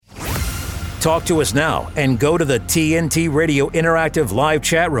Talk to us now and go to the TNT Radio Interactive Live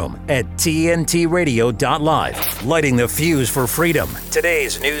chat room at tntradio.live. Lighting the fuse for freedom.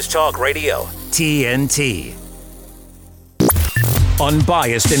 Today's News Talk Radio, TNT.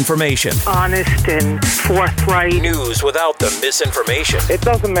 Unbiased information. Honest and forthright. News without the misinformation. It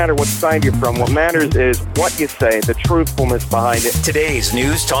doesn't matter what side you're from. What matters is what you say, the truthfulness behind it. Today's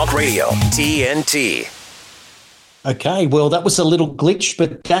News Talk Radio, TNT. Okay, well, that was a little glitch,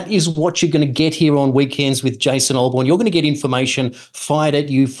 but that is what you're going to get here on Weekends with Jason Olbourne. You're going to get information fired at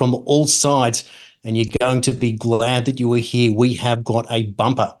you from all sides, and you're going to be glad that you are here. We have got a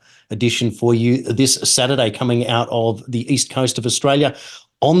bumper edition for you this Saturday coming out of the east coast of Australia.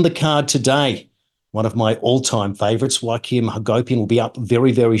 On the card today, one of my all-time favourites, Joachim Hagopian, will be up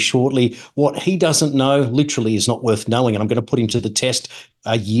very, very shortly. What he doesn't know literally is not worth knowing, and I'm going to put him to the test.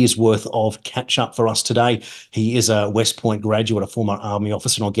 A year's worth of catch-up for us today. He is a West Point graduate, a former Army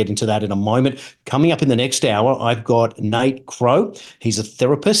officer, and I'll get into that in a moment. Coming up in the next hour, I've got Nate Crow. He's a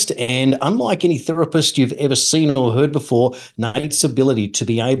therapist, and unlike any therapist you've ever seen or heard before, Nate's ability to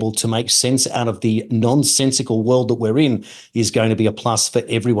be able to make sense out of the nonsensical world that we're in is going to be a plus for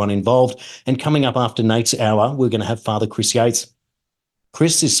everyone involved. And coming up after Nate's hour, we're going to have Father Chris Yates.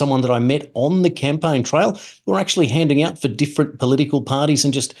 Chris is someone that I met on the campaign trail. We're actually handing out for different political parties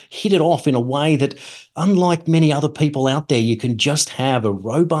and just hit it off in a way that, unlike many other people out there, you can just have a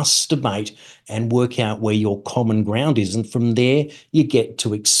robust debate and work out where your common ground is. And from there, you get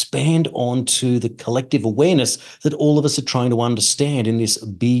to expand onto the collective awareness that all of us are trying to understand in this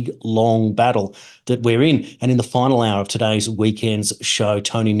big, long battle that we're in. And in the final hour of today's Weekend's show,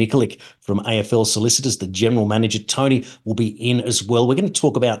 Tony Nikolic from AFL Solicitors, the General Manager, Tony, will be in as well. We're going to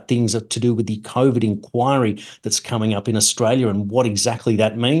talk about things to do with the COVID inquiry that's coming up in Australia and what exactly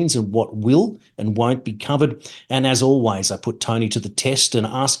that means and what will and won't be covered. And as always, I put Tony to the test and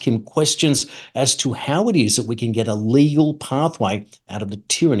ask him questions as to how it is that we can get a legal pathway out of the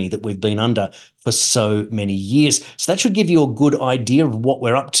tyranny that we've been under for so many years. So that should give you a good idea of what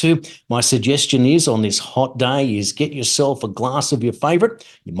we're up to. My suggestion is on this hot day is get yourself a glass of your favourite.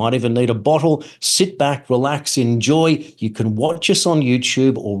 You might even need a bottle. Sit back, relax, enjoy. You can watch us on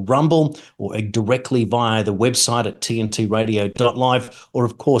YouTube or Rumble or directly via the website at tntradio.live. Or,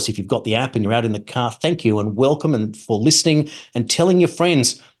 of course, if you've got the app and you're out in the car, thank you and welcome and for listening and telling your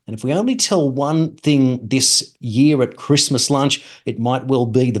friends. And if we only tell one thing this year at Christmas lunch, it might well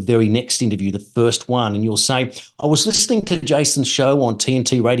be the very next interview, the first one. And you'll say, I was listening to Jason's show on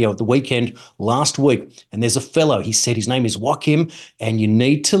TNT Radio at the weekend last week, and there's a fellow, he said his name is Joachim, and you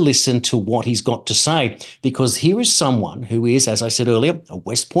need to listen to what he's got to say, because here is someone who is, as I said earlier, a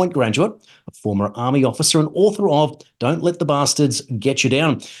West Point graduate, a former Army officer, and author of Don't Let the Bastards Get You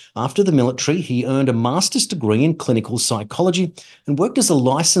Down. After the military, he earned a master's degree in clinical psychology and worked as a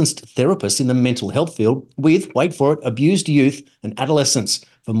licensed therapist in the mental health field with, wait for it, abused youth and adolescents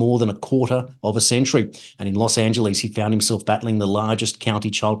for more than a quarter of a century. And in Los Angeles, he found himself battling the largest county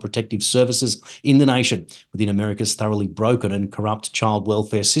child protective services in the nation within America's thoroughly broken and corrupt child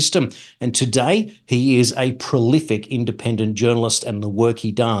welfare system. And today, he is a prolific independent journalist, and the work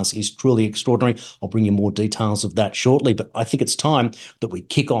he does is truly extraordinary. I'll bring you more details of that shortly, but I think it's time that we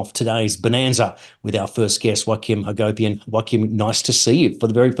kick off today's bonanza with our first guest, Joachim Hagopian. Joachim, nice to see you for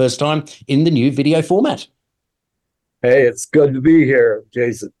the very first time in the new video format. Hey, it's good to be here,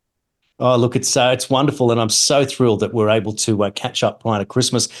 Jason. Oh, look, it's wonderful, and I'm so thrilled that we're able to catch up prior to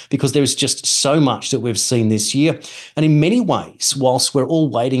Christmas, because there is just so much that we've seen this year. And in many ways, whilst we're all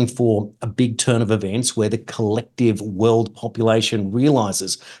waiting for a big turn of events where the collective world population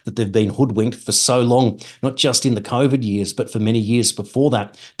realises that they've been hoodwinked for so long, not just in the COVID years, but for many years before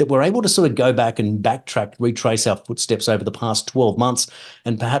that, that we're able to sort of go back and backtrack, retrace our footsteps over the past 12 months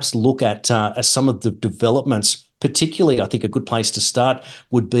and perhaps look at some of the developments. Particularly, I think a good place to start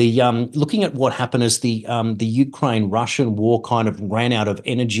would be looking at what happened as the Ukraine-Russian war kind of ran out of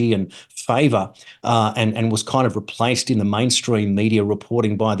energy and favour and was kind of replaced in the mainstream media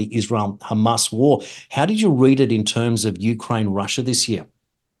reporting by the Israel-Hamas war. How did you read it in terms of Ukraine-Russia this year?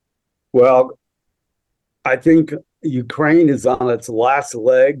 Well, I think Ukraine is on its last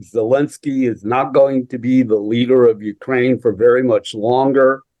legs. Zelensky is not going to be the leader of Ukraine for very much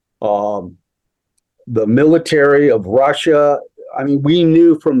longer. The military of Russia, I mean, we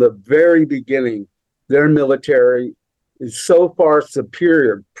knew from the very beginning their military is so far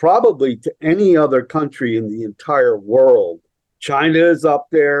superior, probably to any other country in the entire world. China is up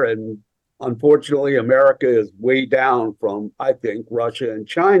there, and unfortunately, America is way down from, I think, Russia and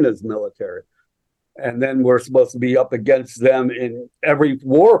China's military. and then we're supposed to be up against them in every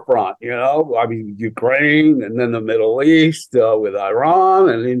war front, I mean, Ukraine, and then the Middle East with Iran,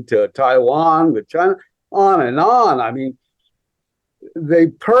 and into Taiwan with China, on and on. I mean, they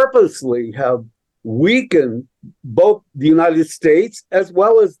purposely have weakened both the United States as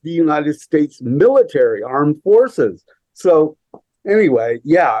well as the United States military, armed forces. So anyway,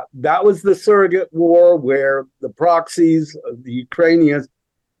 yeah, that was the surrogate war where the proxies, the Ukrainians,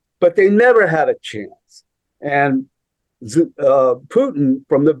 but they never had a chance. And Putin,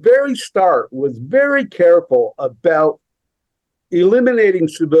 from the very start, was very careful about eliminating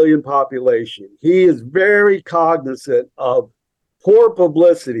civilian population. He is very cognizant of poor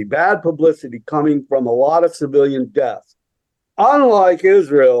publicity, bad publicity coming from a lot of civilian deaths. Unlike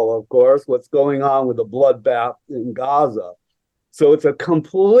Israel, of course, what's going on with the bloodbath in Gaza. So it's a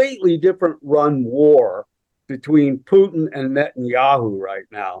completely different run war between Putin and Netanyahu right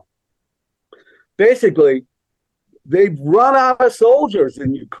now. Basically, they've run out of soldiers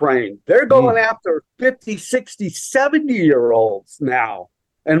in Ukraine. They're going after 50, 60, 70-year-olds now.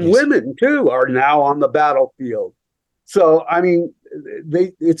 And women, too, are now on the battlefield. So, I mean,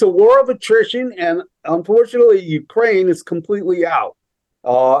 it's a war of attrition, and unfortunately, Ukraine is completely out.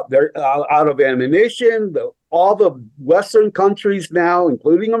 They're out of ammunition. All the Western countries now,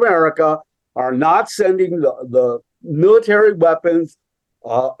 including America, are not sending the military weapons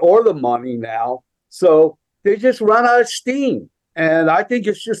or the money now. So they just run out of steam. And I think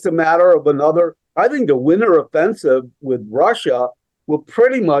it's just a matter of I think the winter offensive with Russia will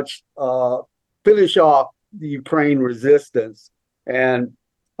pretty much finish off the Ukraine resistance. And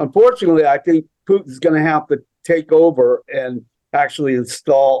unfortunately, I think Putin's going to have to take over and actually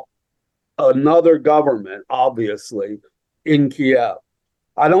install another government, obviously, in Kiev.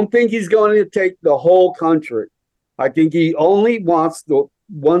 I don't think he's going to take the whole country. I think he only wants the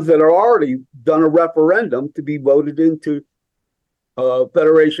ones that are already done a referendum to be voted into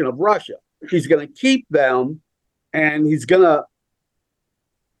Federation of Russia. He's going to keep them, and he's going to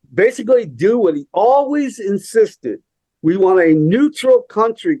basically do what he always insisted. We want a neutral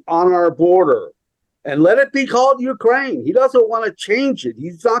country on our border, and let it be called Ukraine. He doesn't want to change it.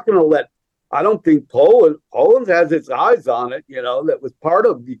 He's not going to let, I don't think Poland has its eyes on it, that was part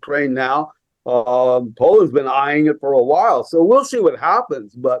of Ukraine now. Poland's been eyeing it for a while. So we'll see what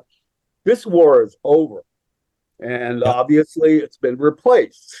happens, but this war is over. And obviously it's been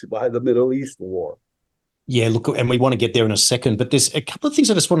replaced by the Middle East war. Yeah, look, and we want to get there in a second, but there's a couple of things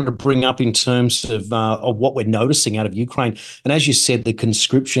I just wanted to bring up in terms of what we're noticing out of Ukraine. And as you said, the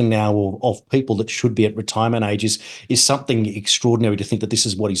conscription now of people that should be at retirement age is something extraordinary to think that this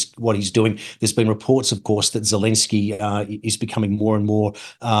is what he's doing. There's been reports, of course, that Zelensky is becoming more and more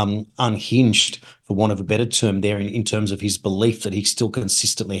unhinged, for want of a better term there, in terms of his belief that he still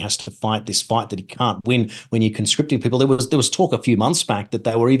consistently has to fight this fight that he can't win when you're conscripting people. There was talk a few months back that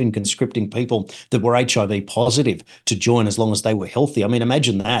they were even conscripting people that were HIV positive to join as long as they were healthy. I mean,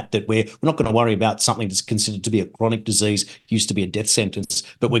 imagine that we're not going to worry about something that's considered to be a chronic disease, used to be a death sentence,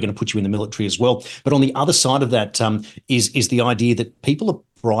 but we're going to put you in the military as well. But on the other side of that is the idea that people are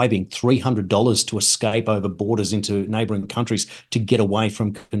bribing $300 to escape over borders into neighboring countries to get away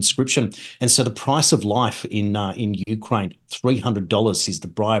from conscription. And so the price of life in Ukraine, $300 is the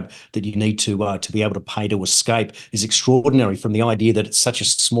bribe that you need to be able to pay to escape, is extraordinary, from the idea that it's such a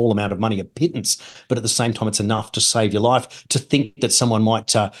small amount of money, a pittance, but at the same time it's enough to save your life. To think that someone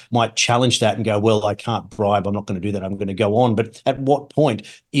might challenge that and go, well, I can't bribe, I'm not going to do that, I'm going to go on. But at what point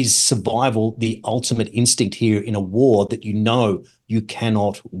is survival the ultimate instinct here in a war that you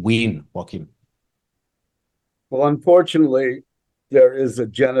cannot win, Joachim? Well, unfortunately, there is a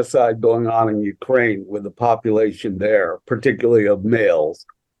genocide going on in Ukraine with the population there, particularly of males.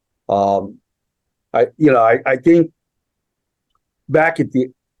 I think back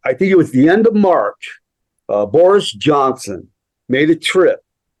I think it was the end of March, Boris Johnson made a trip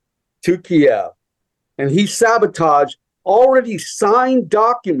to Kiev, and he sabotaged already signed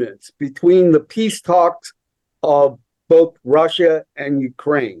documents between the peace talks of both Russia and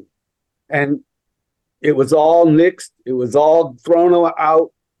Ukraine. And it was all nixed. It was all thrown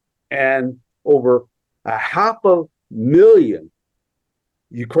out. And over 500,000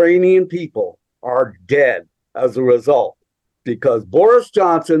 Ukrainian people are dead as a result, because Boris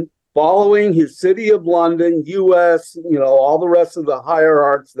Johnson, following his City of London, US, all the rest of the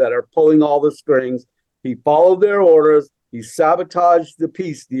hierarchs that are pulling all the strings, he followed their orders. He sabotaged the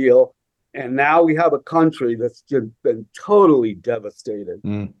peace deal. And now we have a country that's just been totally devastated.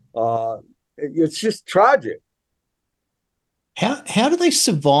 It's just tragic. How do they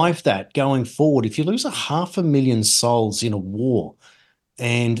survive that going forward? If you lose 500,000 souls in a war,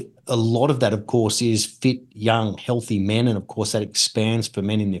 and a lot of that, of course, is fit, young, healthy men. And of course, that expands for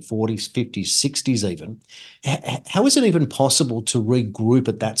men in their 40s, 50s, 60s even. How is it even possible to regroup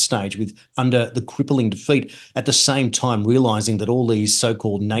at that stage with under the crippling defeat, at the same time realizing that all these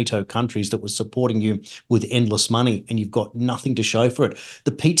so-called NATO countries that were supporting you with endless money and you've got nothing to show for it?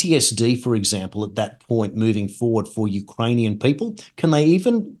 The PTSD, for example, at that point moving forward for Ukrainian people, can they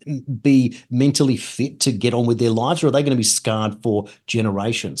even be mentally fit to get on with their lives, or are they going to be scarred for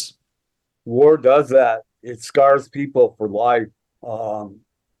generations? War does that. It scars people for life.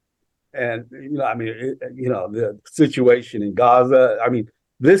 And, I mean, the situation in Gaza, I mean,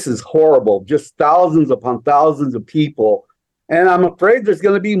 this is horrible. Just thousands upon thousands of people. And I'm afraid there's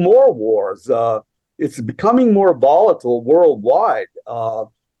going to be more wars. It's becoming more volatile worldwide.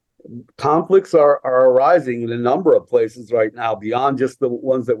 Conflicts are arising in a number of places right now, beyond just the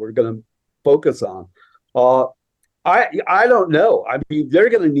ones that we're going to focus on. I don't know. I mean, they're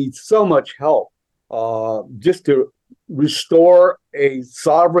going to need so much help just to restore a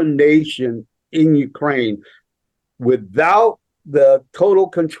sovereign nation in Ukraine without the total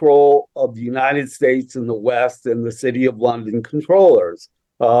control of the United States and the West and the City of London controllers.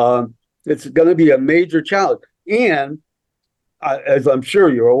 It's going to be a major challenge. And as I'm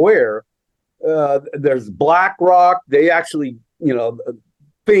sure you're aware, there's BlackRock. They actually,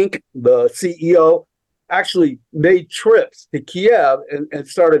 think the CEO actually made trips to Kiev and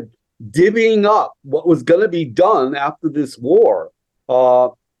started divvying up what was going to be done after this war.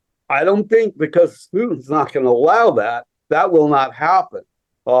 I don't think, because Putin's not going to allow that, that will not happen.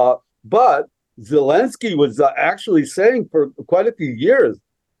 But Zelensky was actually saying for quite a few years,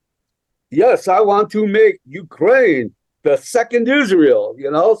 yes, I want to make Ukraine the second Israel,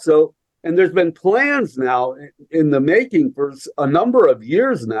 so, and there's been plans now in the making for a number of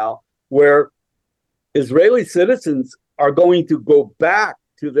years now where Israeli citizens are going to go back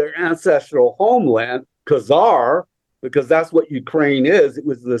to their ancestral homeland, Khazar, because that's what Ukraine is. It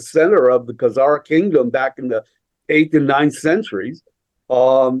was the center of the Khazar kingdom back in the 8th and 9th centuries.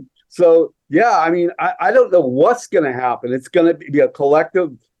 So, yeah, I mean, I don't know what's going to happen. It's going to be a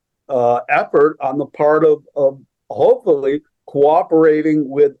collective effort on the part of hopefully cooperating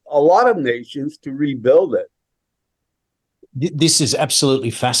with a lot of nations to rebuild it. This is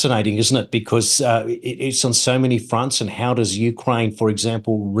absolutely fascinating, isn't it? Because it's on so many fronts. And how does Ukraine, for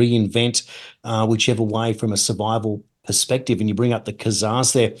example, reinvent whichever way from a survival perspective? And you bring up the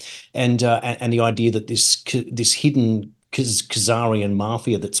Khazars there, and the idea that this hidden Khazarian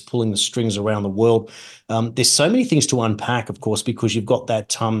mafia that's pulling the strings around the world. There's so many things to unpack, of course, because you've got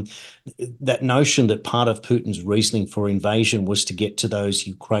that notion that part of Putin's reasoning for invasion was to get to those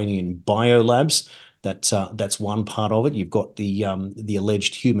Ukrainian biolabs. That's one part of it. You've got the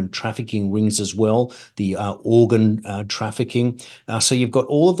alleged human trafficking rings as well, the organ trafficking. So you've got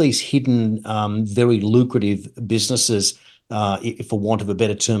all of these hidden, very lucrative businesses, if for want of a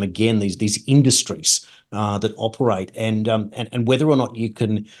better term, again, these industries that operate, and whether or not you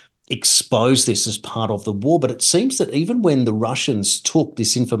can expose this as part of the war. But it seems that even when the Russians took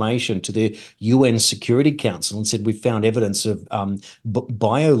this information to the UN Security Council and said, we found evidence of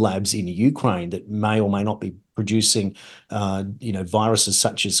biolabs in Ukraine that may or may not be producing, viruses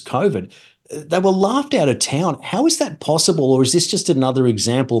such as COVID, they were laughed out of town. How is that possible? Or is this just another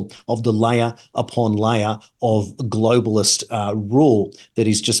example of the layer upon layer of globalist rule that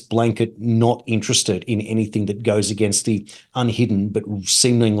is just blanket not interested in anything that goes against the unhidden but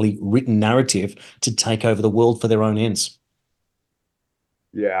seemingly written narrative to take over the world for their own ends?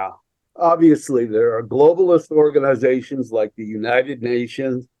 Yeah. Obviously, there are globalist organizations like the United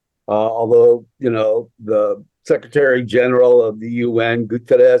Nations, although, the Secretary General of the UN,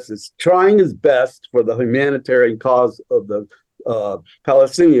 Guterres, is trying his best for the humanitarian cause of the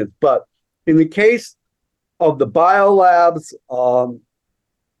Palestinians. But in the case of the biolabs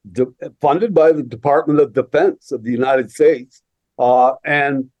funded by the Department of Defense of the United States,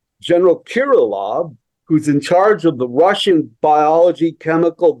 and General Kirillov, who's in charge of the Russian biology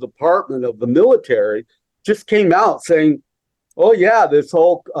chemical department of the military, just came out saying, oh, yeah, this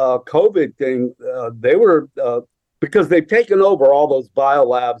whole COVID thing, they were, because they've taken over all those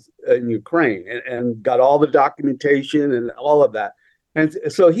biolabs in Ukraine and got all the documentation and all of that. And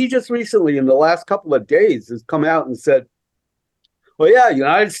so he just recently, in the last couple of days, has come out and said, well, yeah,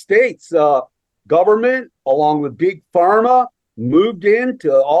 United States government, along with Big Pharma, moved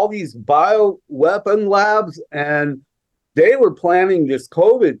into all these bioweapon labs, and they were planning this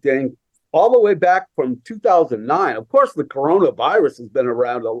COVID thing all the way back from 2009. Of course, the coronavirus has been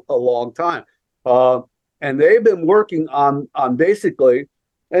around a long time. And they've been working on basically,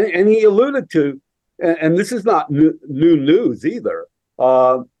 and he alluded to, and this is not new news either,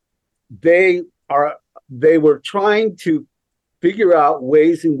 they were trying to figure out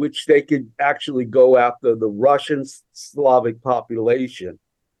ways in which they could actually go after the Russian Slavic population.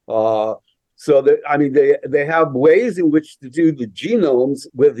 So that, I mean, they have ways in which to do the genomes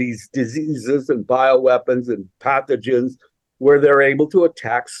with these diseases and bioweapons and pathogens where they're able to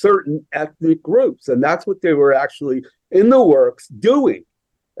attack certain ethnic groups. And that's what they were actually in the works doing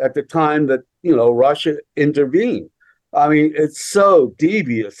at the time that, Russia intervened. I mean, it's so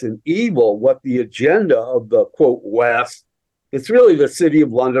devious and evil what the agenda of the, quote, West. It's really the City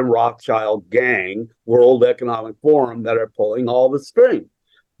of London Rothschild gang, World Economic Forum, that are pulling all the strings.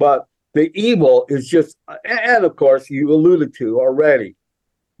 But the evil is just, and of course, you alluded to already,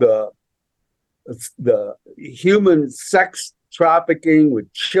 the human sex trafficking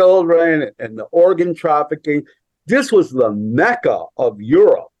with children and the organ trafficking. This was the Mecca of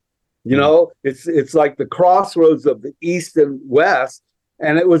Europe. It's like the crossroads of the East and West,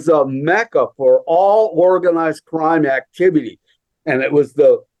 and it was a Mecca for all organized crime activity. And it was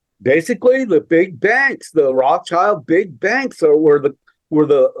basically the big banks, the Rothschild big banks, were the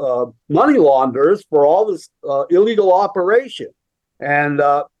money launderers for all this illegal operation. And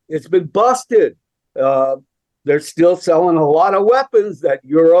it's been busted. They're still selling a lot of weapons that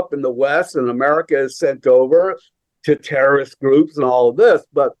Europe and the West and America has sent over to terrorist groups and all of this.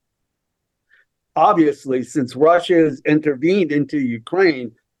 But obviously, since Russia has intervened into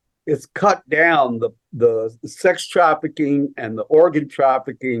Ukraine, it's cut down the sex trafficking and the organ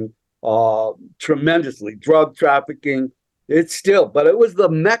trafficking tremendously, drug trafficking. But it was the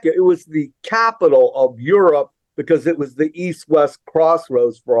Mecca, it was the capital of Europe because it was the East-West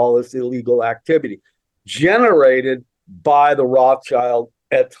crossroads for all this illegal activity generated by the Rothschild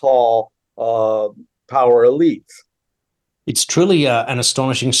et al. Power elites. It's truly an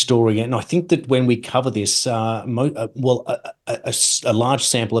astonishing story, and I think that when we cover this, a large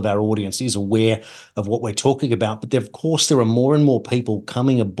sample of our audience is aware of what we're talking about, but of course there are more and more people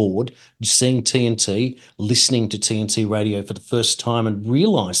coming aboard, seeing TNT, listening to TNT radio for the first time and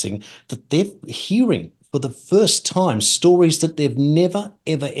realising that they're hearing for the first time stories that they've never,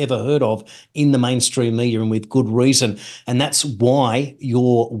 ever, ever heard of in the mainstream media, and with good reason. And that's why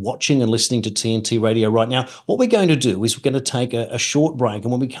you're watching and listening to TNT Radio right now. What we're going to do is we're going to take a short break,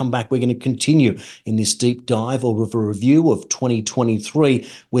 and when we come back, we're going to continue in this deep dive or a review of 2023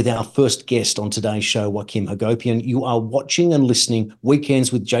 with our first guest on today's show, Joachim Hagopian. You are watching and listening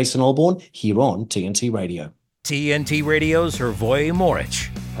Weekends with Jason Olbourne here on TNT Radio. TNT Radio's Hrvoje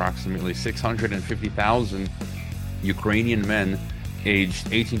Moric. Approximately 650,000 Ukrainian men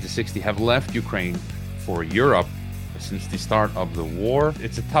aged 18 to 60 have left Ukraine for Europe since the start of the war.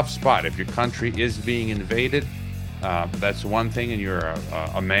 It's a tough spot. If your country is being invaded, that's one thing, and you're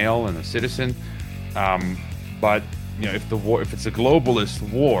a male and a citizen. But if it's a globalist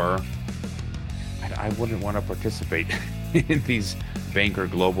war, I wouldn't want to participate in these banker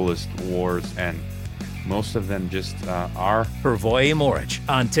globalist wars, and most of them just are. Hrvoje Moric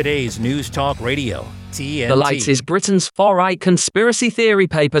on today's News Talk Radio, TNT. The Light is Britain's far-right conspiracy theory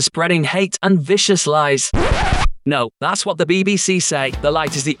paper spreading hate and vicious lies. No, that's what the BBC say. The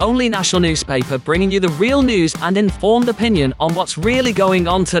Light is the only national newspaper bringing you the real news and informed opinion on what's really going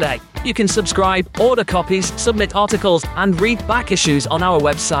on today. You can subscribe, order copies, submit articles, and read back issues on our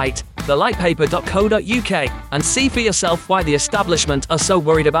website, thelightpaper.co.uk, and see for yourself why the establishment are so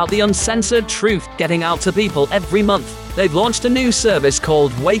worried about the uncensored truth getting out to people every month. They've launched a new service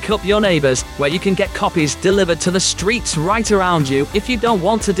called Wake Up Your Neighbours, where you can get copies delivered to the streets right around you if you don't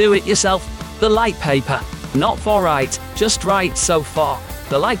want to do it yourself. The Light Paper. Not for right, just right so far.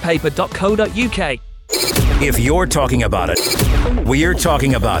 Thelightpaper.co.uk. If you're talking about it, we're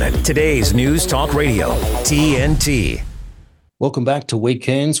talking about it. Today's News Talk Radio, TNT. Welcome back to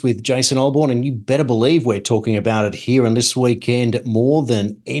Weekends with Jason Olbourne, and you better believe we're talking about it here and this weekend more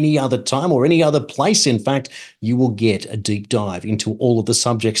than any other time or any other place. In fact, you will get a deep dive into all of the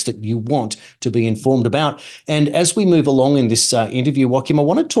subjects that you want to be informed about. And as we move along in this interview, Joachim, I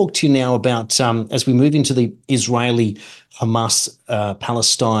want to talk to you now about, as we move into the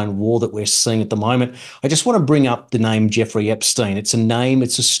Israeli-Hamas-Palestine war that we're seeing at the moment, I just want to bring up the name Jeffrey Epstein. It's a name,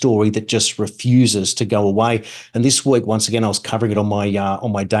 it's a story that just refuses to go away. And this week, once again, I was covering it on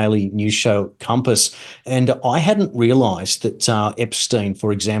my daily news show Compass, and I hadn't realised that Epstein,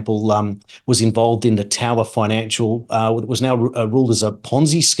 for example, was involved in the Tower Financial, that was now ruled as a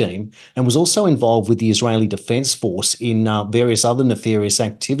Ponzi scheme, and was also involved with the Israeli Defence Force in various other nefarious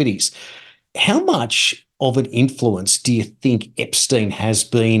activities. How much of an influence do you think Epstein has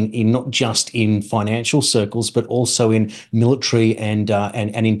been in not just in financial circles, but also in military and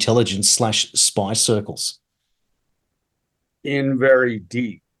intelligence / spy circles? In very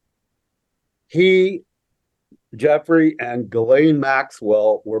deep. he, Jeffrey, and Ghislaine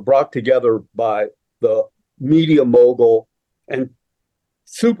Maxwell were brought together by the media mogul and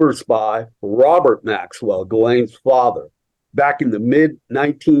super spy Robert Maxwell, Ghislaine's father, back in the mid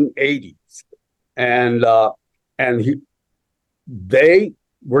 1980s, and they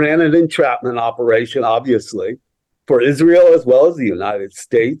ran an entrapment operation, obviously, for Israel as well as the United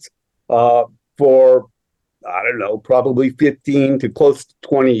States, for, I don't know, probably 15 to close to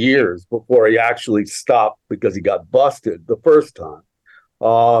 20 years before he actually stopped because he got busted the first time.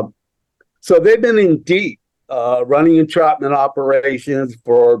 So they've been in deep, running entrapment operations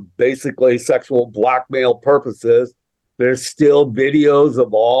for basically sexual blackmail purposes. There's still videos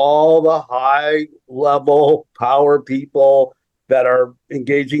of all the high-level power people that are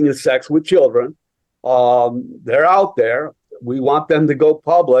engaging in sex with children. They're out there. We want them to go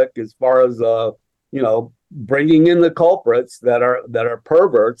public as far as, bringing in the culprits that are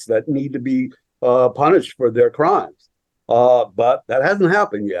perverts that need to be punished for their crimes. But that hasn't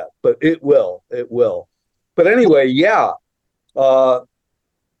happened yet. But it will. It will. But anyway, yeah.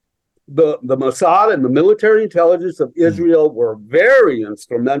 The Mossad and the military intelligence of Israel were very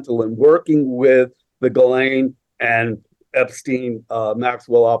instrumental in working with the Ghislaine and Epstein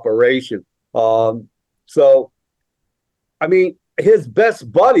Maxwell operation. So, I mean, his best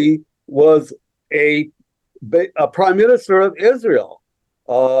buddy was a prime minister of Israel.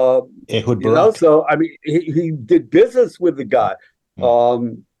 Ehud Barak. So I mean, he did business with the guy,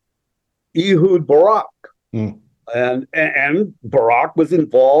 Ehud Barak. And Barack was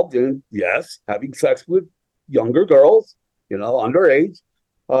involved in, yes, having sex with younger girls, underage,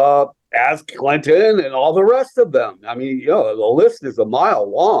 as Clinton and all the rest of them. I mean, the list is a mile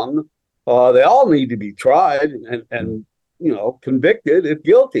long. They all need to be tried and convicted if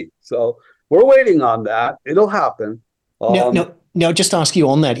guilty. So we're waiting on that. It'll happen. Now, just ask you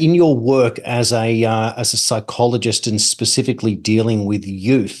on that, in your work as a psychologist and specifically dealing with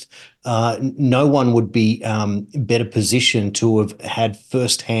youth, no one would be better positioned to have had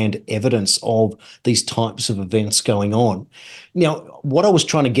firsthand evidence of these types of events going on. Now, what I was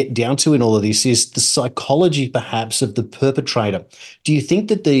trying to get down to in all of this is the psychology, perhaps, of the perpetrator. Do you think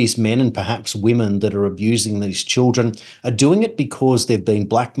that these men and perhaps women that are abusing these children are doing it because they've been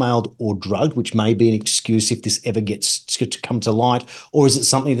blackmailed or drugged, which may be an excuse if this ever gets to come to light, or is it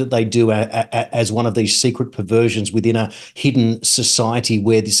something that they do as one of these secret perversions within a hidden society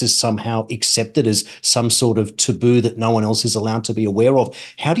where this is somehow accepted as some sort of taboo that no one else is allowed to be aware of?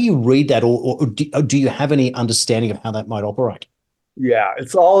 How do you read that, or do you have any understanding of how that might operate? Yeah,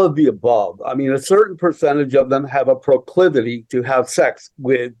 it's all of the above. I mean, a certain percentage of them have a proclivity to have sex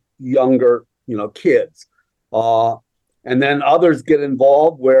with younger, kids. And then others get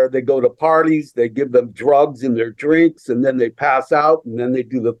involved where they go to parties, they give them drugs in their drinks, and then they pass out, and then they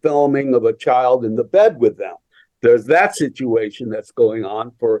do the filming of a child in the bed with them. There's that situation that's going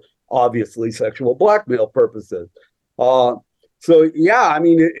on for obviously sexual blackmail purposes. So yeah, I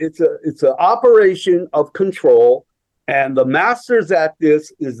mean, it's an operation of control. And the masters at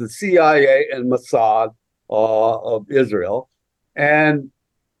this is the CIA and Mossad of Israel. And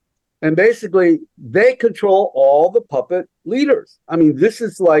basically, they control all the puppet leaders. I mean, this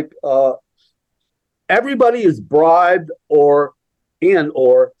is like everybody is bribed or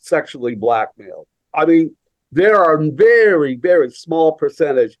sexually blackmailed. I mean, there are very, very small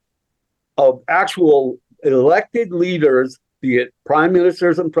percentage of actual elected leaders, be it prime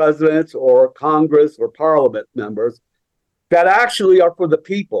ministers and presidents or Congress or parliament members, that actually are for the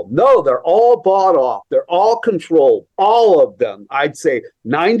people. No, they're all bought off. They're all controlled. All of them. I'd say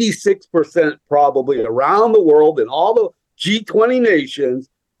 96% probably around the world and all the G20 nations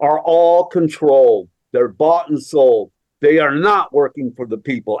are all controlled. They're bought and sold. They are not working for the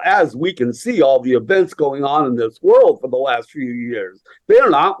people, as we can see all the events going on in this world for the last few years. They're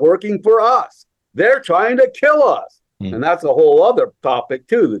not working for us. They're trying to kill us. And that's a whole other topic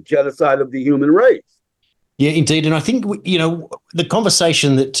too, the genocide of the human race. Yeah, indeed. And I think, the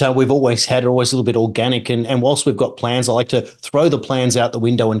conversation that we've always had are always a little bit organic. And whilst we've got plans, I like to throw the plans out the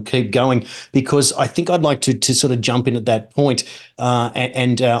window and keep going, because I think I'd like to sort of jump in at that point.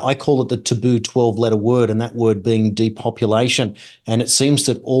 I call it the taboo 12-letter word, and that word being depopulation. And it seems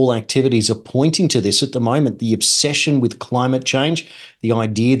that all activities are pointing to this at the moment, the obsession with climate change, the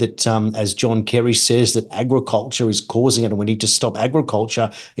idea that, as John Kerry says, that agriculture is causing it and we need to stop agriculture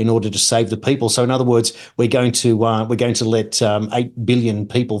in order to save the people. So in other words, we're going to let 8 billion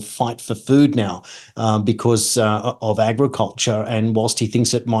people fight for food now because of agriculture. And whilst he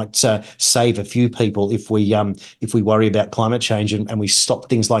thinks it might save a few people if we worry about climate change and we stop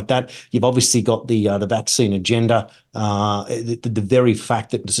things like that, you've obviously got the vaccine agenda, The very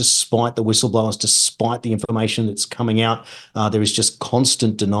fact that despite the whistleblowers, despite the information that's coming out, there is just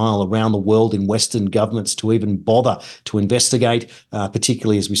constant denial around the world in Western governments to even bother to investigate,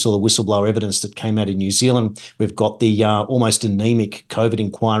 particularly as we saw the whistleblower evidence that came out in New Zealand. We've got the almost anemic COVID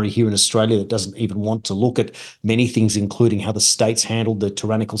inquiry here in Australia that doesn't even want to look at many things, including how the states handled the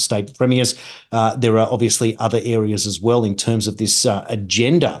tyrannical state premiers. There are obviously other areas as well in terms of this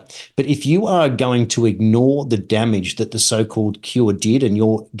agenda. But if you are going to ignore the damage that the so-called cure did, and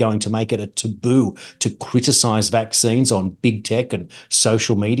you're going to make it a taboo to criticize vaccines on big tech and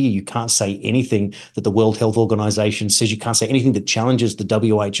social media, you can't say anything that the World Health Organization says, you can't say anything that challenges the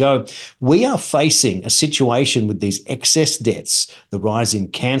WHO. We are facing a situation with these excess deaths, the rise in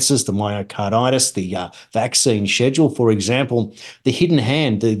cancers, the myocarditis, the vaccine schedule, for example, the hidden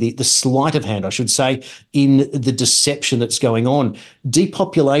hand, the sleight of hand, I should say, in the deception that's going on.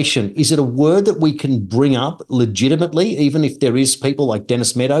 Depopulation, is it a word that we can bring up legitimately, even if there is people like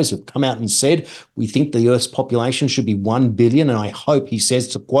Dennis Meadows who've come out and said, we think the Earth's population should be 1 billion, and I hope, he says,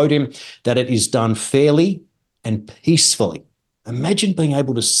 to quote him, that it is done fairly and peacefully. Imagine being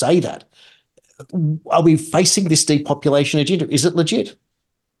able to say that. Are we facing this depopulation agenda? Is it legit?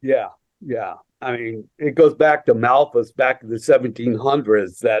 Yeah. I mean, it goes back to Malthus, back to the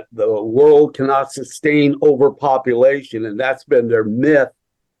 1700s, that the world cannot sustain overpopulation, and that's been their myth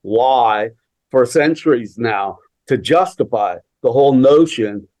lie for centuries now, to justify the whole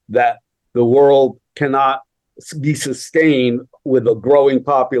notion that the world cannot be sustained with a growing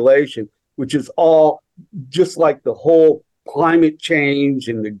population, which is all just like the whole climate change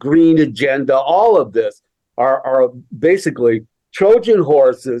and the green agenda. All of this are basically Trojan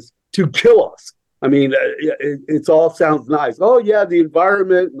horses to kill us. I mean, it's all sounds nice. Oh, yeah, the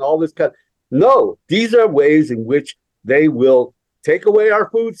environment and all this kind. No, these are ways in which they will take away our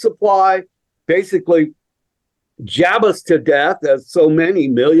food supply, basically jab us to death, as so many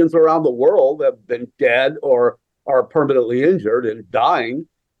millions around the world have been dead or are permanently injured and dying.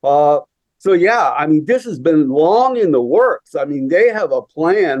 So, yeah, I mean, this has been long in the works. I mean, they have a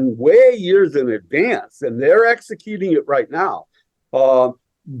plan way years in advance, and they're executing it right now.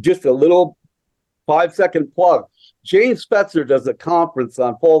 Just a little 5-second plug. James Fetzer does a conference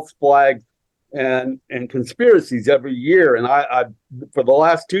on false flags and conspiracies every year. And I for the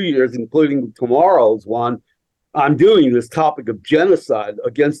last 2 years, including tomorrow's one, I'm doing this topic of genocide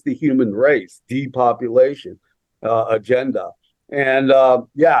against the human race, depopulation agenda. And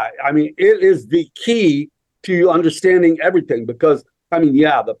yeah, I mean, it is the key to understanding everything, because I mean,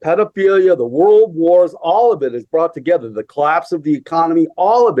 yeah, the pedophilia, the world wars, all of it is brought together. The collapse of the economy,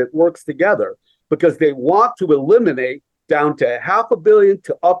 all of it works together because they want to eliminate down to 500 million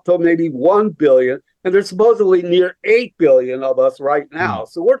to up to maybe 1 billion. And there's supposedly near 8 billion of us right now.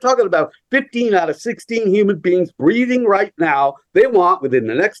 So we're talking about 15 out of 16 human beings breathing right now. They want within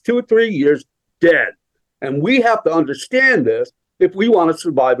the next 2 or 3 years dead. And we have to understand this if we want to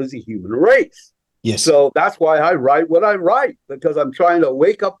survive as a human race. Yes. So that's why I write what I write, because I'm trying to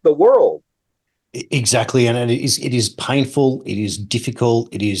wake up the world. Exactly, and it is painful. It is difficult.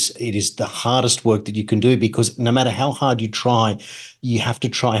 It is the hardest work that you can do, because no matter how hard you try, you have to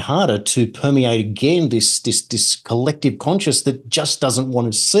try harder to permeate again this collective conscious that just doesn't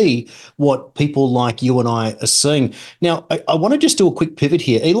want to see what people like you and I are seeing. Now, I want to just do a quick pivot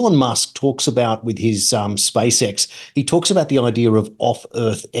here. Elon Musk talks about, with his SpaceX, he talks about the idea of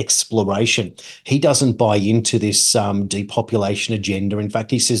off-Earth exploration. He doesn't buy into this depopulation agenda. In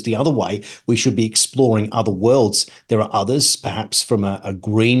fact, he says the other way, we should be exploring other worlds. There are others, perhaps from a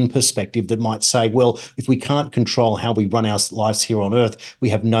green perspective, that might say, well, if we can't control how we run our lives here on Earth, we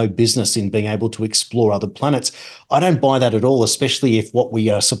have no business in being able to explore other planets. I don't buy that at all, especially if what we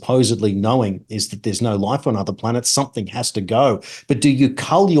are supposedly knowing is that there's no life on other planets. Something has to go. But do you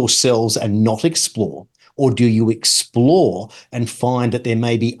cull your cells and not explore? Or do you explore and find that there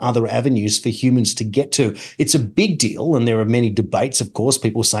may be other avenues for humans to get to? It's a big deal, and there are many debates, of course,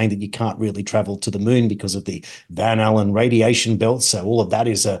 people saying that you can't really travel to the moon because of the Van Allen radiation belt. So all of that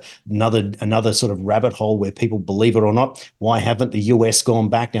is another sort of rabbit hole where people, believe it or not, why haven't the US gone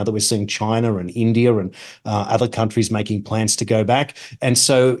back now that we're seeing China and India and other countries making plans to go back? And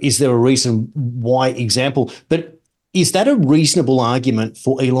so is there a reason why, example, but is that a reasonable argument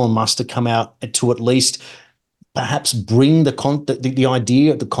for Elon Musk to come out to at least perhaps bring the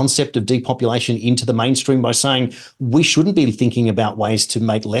idea, the concept of depopulation into the mainstream by saying we shouldn't be thinking about ways to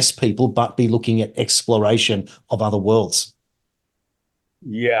make less people, but be looking at exploration of other worlds?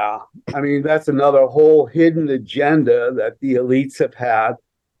 Yeah, I mean, that's another whole hidden agenda that the elites have had.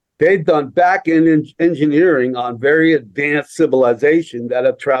 They've done back-end engineering on very advanced civilization that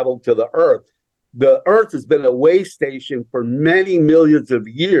have traveled to the Earth. the Earth has been a way station for many millions of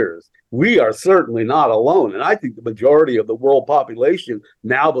years. We are certainly not alone. And I think the majority of the world population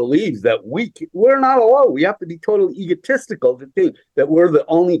now believes that we're not alone. We have to be totally egotistical to think that we're the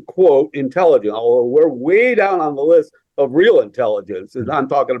only, quote, intelligent, although we're way down on the list of real intelligence. And I'm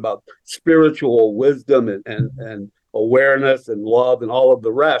talking about spiritual wisdom and awareness and love and all of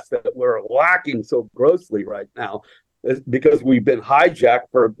the rest that we're lacking so grossly right now, because we've been hijacked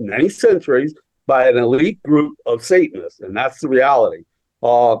for many centuries by an elite group of Satanists. And that's the reality.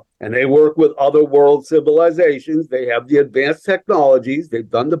 And they work with other world civilizations. They have the advanced technologies. They've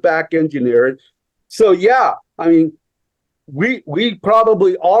done the back engineering. So, yeah, I mean, we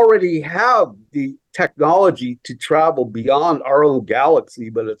probably already have the technology to travel beyond our own galaxy,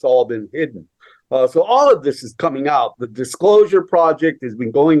 but it's all been hidden. So all of this is coming out. The Disclosure Project has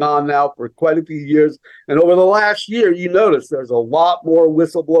been going on now for quite a few years. And over the last year, you notice there's a lot more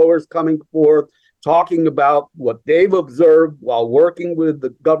whistleblowers coming forth, talking about what they've observed while working with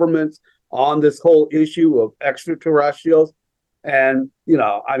the governments on this whole issue of extraterrestrials. And, you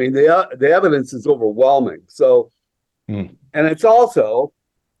know, I mean, the evidence is overwhelming. So, and it's also,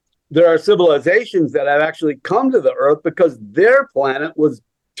 there are civilizations that have actually come to the Earth because their planet was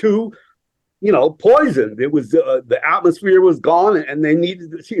too, you know, poisoned. It was, the atmosphere was gone, and they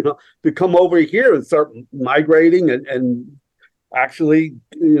needed, you know, to come over here and start migrating and actually,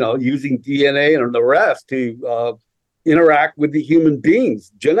 you know, using DNA and the rest to interact with the human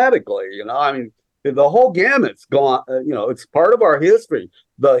beings genetically. You know, I mean, the whole gamut's gone. You know, it's part of our history,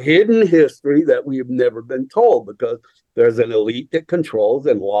 the hidden history that we have never been told, because there's an elite that controls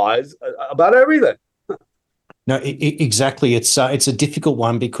and lies about everything. No, exactly. It's a difficult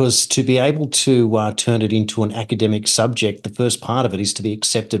one, because to be able to turn it into an academic subject, the first part of it is to be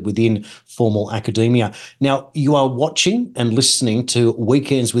accepted within formal academia. Now, you are watching and listening to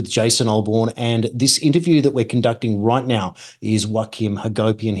Weekends with Jason Olbourne, and this interview that we're conducting right now is Joachim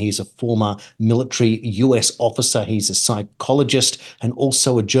Hagopian. He's a former military US officer. He's a psychologist and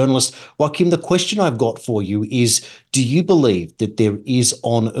also a journalist. Joachim, the question I've got for you is, do you believe that there is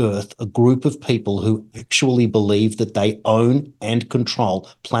on Earth a group of people who actually believe that they own and control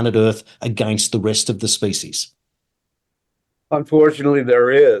planet Earth against the rest of the species? Unfortunately, there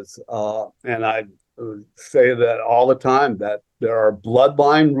is. And I say that all the time, that there are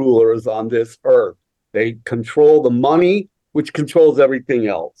bloodline rulers on this Earth. They control the money, which controls everything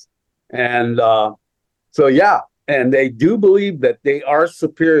else. And so, yeah, and they do believe that they are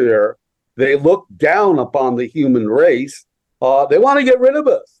superior. They look down upon the human race. They want to get rid of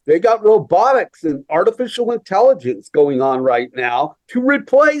us. They got robotics and artificial intelligence going on right now to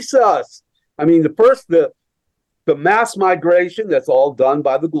replace us. I mean, the mass migration, that's all done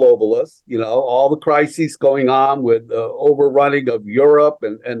by the globalists. You know, all the crises going on with the overrunning of Europe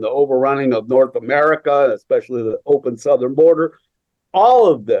and the overrunning of North America, especially the open southern border.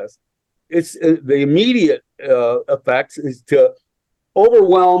 All of this, it's the immediate effects is to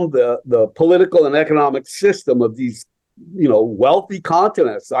overwhelm the political and economic system of these, you know, wealthy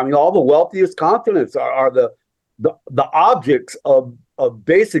continents. I mean, all the wealthiest continents are the objects of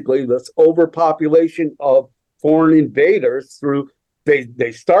basically this overpopulation of foreign invaders. Through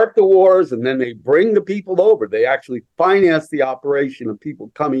they start the wars, and then they bring the people over. They actually finance the operation of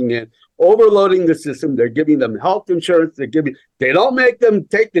people coming in, overloading the system. They're giving them health insurance. They don't make them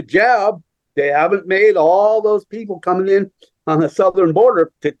take the jab. They haven't made all those people coming in on the southern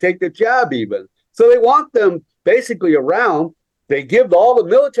border to take the jab even. So they want them basically around. They give all the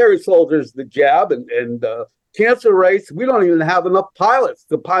military soldiers the jab and cancer rates. We don't even have enough pilots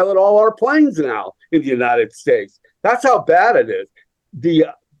to pilot all our planes now in the United States. That's how bad it is.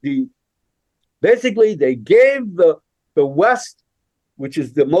 Basically they gave the West, which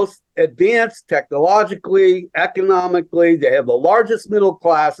is the most advanced technologically, economically. They have the largest middle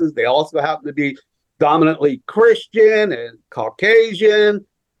classes. They also happen to be dominantly Christian and Caucasian,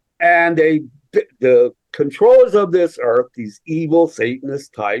 and the controllers of this Earth, these evil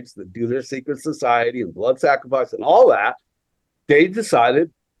Satanist types that do their secret society and blood sacrifice and all that, they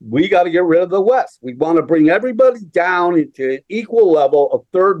decided, we got to get rid of the West. We want to bring everybody down into an equal level of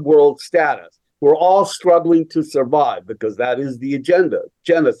third world status. We're all struggling to survive because that is the agenda,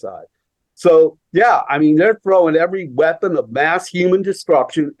 genocide. So, yeah, I mean, they're throwing every weapon of mass human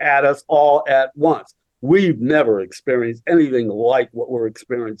destruction at us all at once. We've never experienced anything like what we're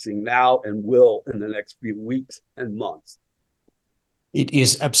experiencing now and will in the next few weeks and months. It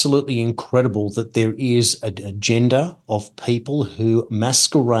is absolutely incredible that there is an agenda of people who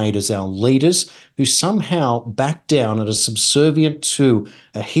masquerade as our leaders, who somehow back down and are subservient to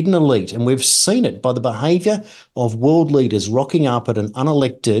a hidden elite. And we've seen it by the behavior of world leaders rocking up at an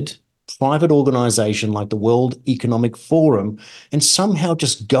unelected private organization like the World Economic Forum and somehow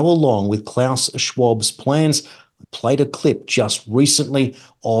just go along with Klaus Schwab's plans. I played a clip just recently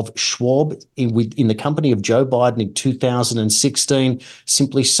of Schwab in the company of Joe Biden in 2016,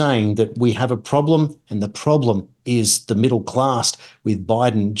 simply saying that we have a problem, and the problem is the middle class, with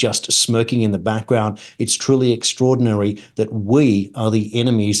Biden just smirking in the background. It's truly extraordinary that we are the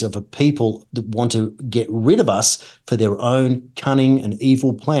enemies of a people that want to get rid of us for their own cunning and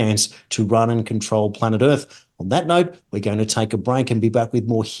evil plans to run and control planet Earth. On that note, we're going to take a break and be back with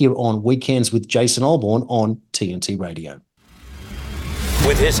more here on Weekends with Jason Olbourne on TNT Radio.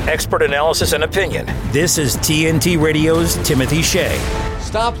 With his expert analysis and opinion, this is TNT Radio's Timothy Shea.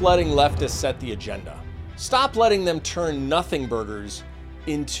 Stop letting leftists set the agenda. Stop letting them turn nothing burgers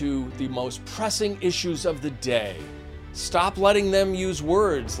into the most pressing issues of the day. Stop letting them use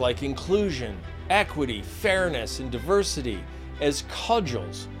words like inclusion, equity, fairness, and diversity as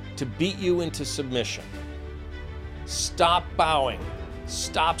cudgels to beat you into submission. Stop bowing,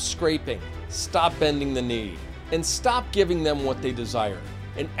 stop scraping, stop bending the knee, and stop giving them what they desire,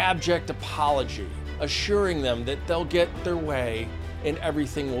 an abject apology, assuring them that they'll get their way and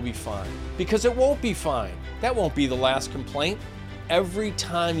everything will be fine. Because it won't be fine. That won't be the last complaint. Every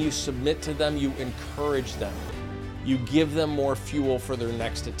time you submit to them, you encourage them. You give them more fuel for their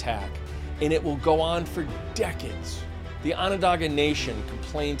next attack. And it will go on for decades. The Onondaga Nation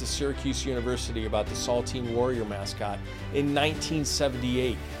complained to Syracuse University about the Saltine Warrior mascot in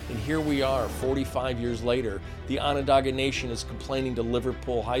 1978. And here we are, 45 years later, the Onondaga Nation is complaining to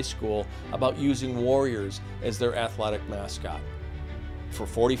Liverpool High School about using warriors as their athletic mascot. For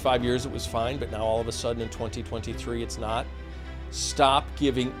 45 years it was fine, but now all of a sudden in 2023 it's not. Stop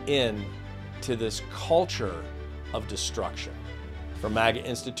giving in to this culture of destruction. From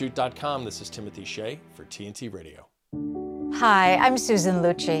MAGAInstitute.com, this is Timothy Shea for TNT Radio. Hi, I'm Susan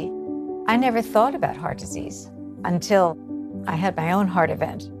Lucci. I never thought about heart disease until I had my own heart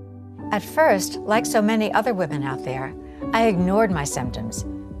event. At first, like so many other women out there, I ignored my symptoms.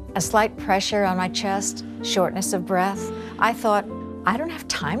 A slight pressure on my chest, shortness of breath. I thought, I don't have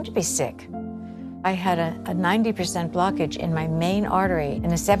time to be sick. I had a 90% blockage in my main artery and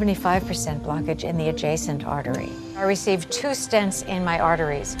a 75% blockage in the adjacent artery. I received 2 stents in my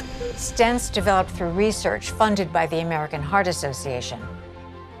arteries. Stents developed through research funded by the American Heart Association.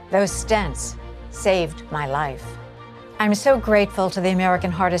 Those stents saved my life. I'm so grateful to the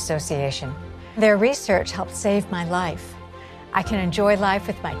American Heart Association. Their research helped save my life. I can enjoy life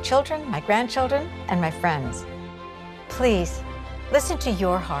with my children, my grandchildren, and my friends. Please, listen to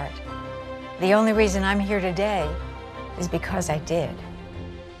your heart. The only reason I'm here today is because I did.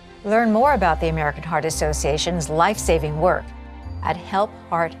 Learn more about the American Heart Association's life-saving work at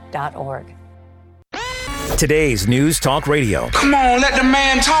helpheart.org. Today's News Talk Radio. Come on, let the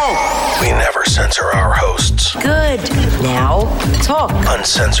man talk. We never censor our hosts. Good. Now, talk.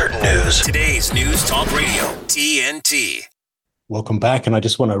 Uncensored news. Today's News Talk Radio, TNT. Welcome back, and I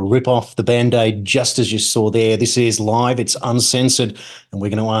just want to rip off the Band-Aid just as you saw there. This is live, it's uncensored, and we're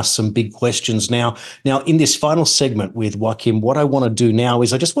going to ask some big questions now. Now, in this final segment with Joachim, what I want to do now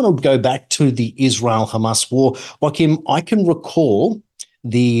is I just want to go back to the Israel-Hamas war. Joachim, I can recall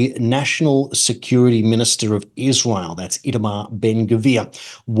the National Security Minister of Israel, that's Itamar Ben-Gvir,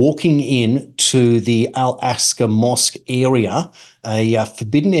 walking in to the Al-Aqsa Mosque area, a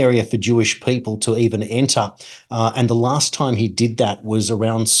forbidden area for Jewish people to even enter. And the last time he did that was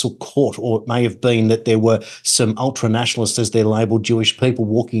around Sukkot, or it may have been that there were some ultra-nationalists, as they're labelled, Jewish people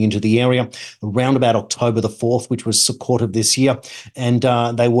walking into the area around about October the 4th, which was Sukkot of this year. And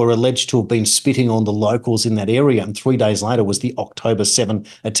they were alleged to have been spitting on the locals in that area. And 3 days later was the October 7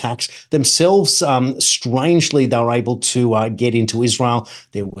 attacks. Themselves, strangely, they were able to get into Israel.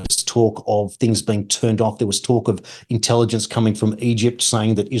 There was talk of things being turned off. There was talk of intelligence coming from Egypt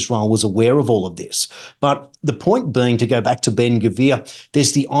saying that Israel was aware of all of this. But the point being, to go back to Ben-Gvir,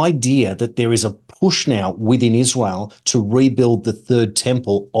 there's the idea that there is a push now within Israel to rebuild the third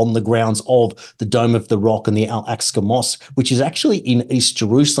temple on the grounds of the Dome of the Rock and the Al-Aqsa Mosque, which is actually in East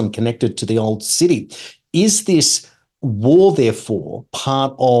Jerusalem, connected to the old city. Is this war, therefore,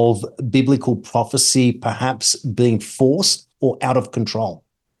 part of biblical prophecy perhaps being forced or out of control?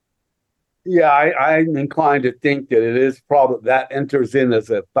 Yeah, I'm inclined to think that it is probably that enters in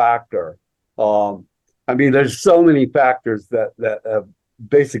as a factor. I mean, there's so many factors that have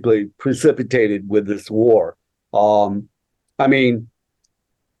basically precipitated with this war. I mean,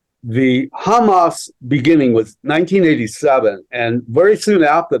 the Hamas beginning was 1987, and very soon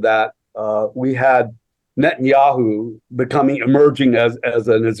after that, we had Netanyahu emerging as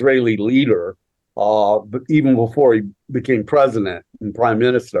an Israeli leader, but even before he became president and prime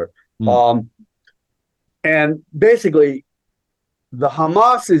minister. And basically, the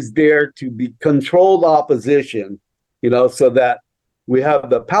Hamas is there to be controlled opposition, so that we have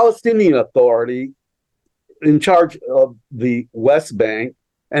the Palestinian Authority in charge of the West Bank,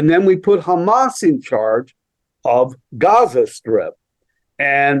 and then we put Hamas in charge of Gaza Strip.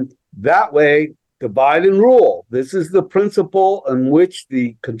 And that way, divide and rule. This is the principle in which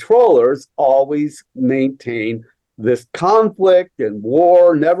the controllers always maintain this conflict and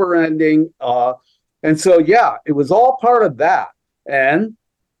war, never ending. And so, it was all part of that. And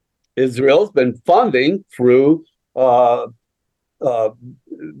Israel's been funding through, I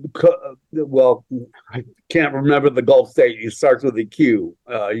can't remember the Gulf state. It starts with a Q.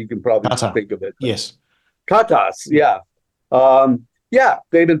 You can probably Qatar. think of it. Yes. Qatar,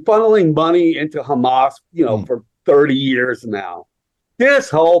 they've been funneling money into Hamas, for 30 years now. This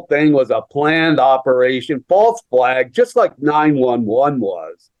whole thing was a planned operation, false flag, just like 9/11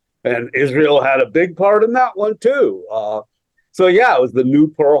 was. And Israel had a big part in that one, too. It was the new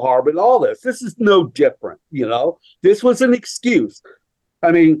Pearl Harbor and all this. This is no different, This was an excuse.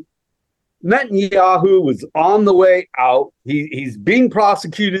 I mean, Netanyahu was on the way out. He's being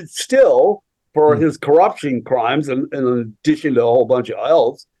prosecuted still for his corruption crimes, in addition to a whole bunch of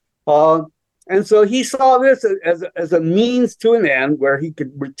else. And so he saw this as a means to an end where he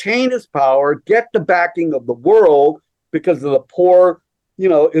could retain his power, get the backing of the world because of the poor,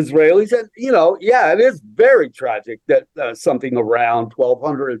 Israelis. And, it is very tragic that something around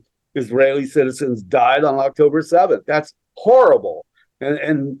 1,200 Israeli citizens died on October 7th. That's horrible.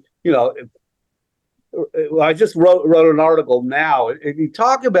 And I just wrote an article now. If you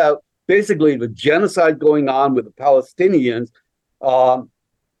talk about basically the genocide going on with the Palestinians,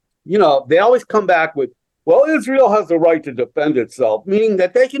 they always come back with, well, Israel has the right to defend itself, meaning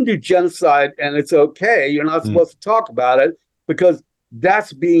that they can do genocide and it's okay. You're not supposed to talk about it because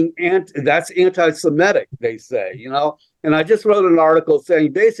that's anti-Semitic, they say, And I just wrote an article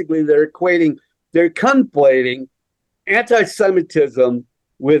saying basically they're conflating anti-Semitism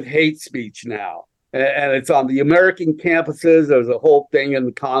with hate speech now. And it's on the American campuses. There's a whole thing in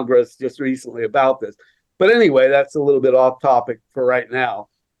the Congress just recently about this. But anyway, that's a little bit off topic for right now.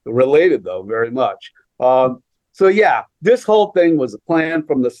 Related, though, very much. This whole thing was a plan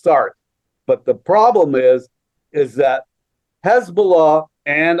from the start. But the problem is that Hezbollah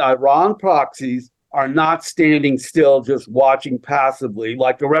and Iran proxies are not standing still, just watching passively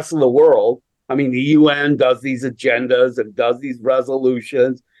like the rest of the world. I mean, the UN does these agendas and does these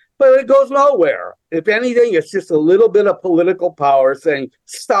resolutions, but it goes nowhere. If anything, it's just a little bit of political power saying,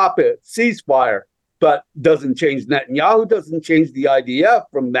 stop it, ceasefire, but doesn't change Netanyahu, doesn't change the IDF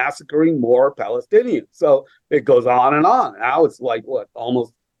from massacring more Palestinians. So it goes on and on. Now it's like,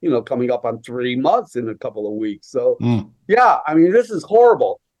 almost, coming up on 3 months in a couple of weeks. So, this is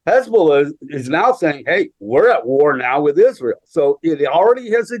horrible. Hezbollah is now saying, hey, we're at war now with Israel. So it already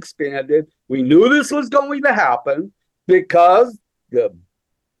has expanded. We knew this was going to happen because the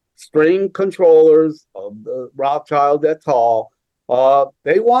string controllers of the Rothschild et al.,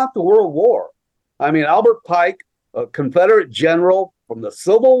 they want the world war. I mean, Albert Pike, a Confederate general from the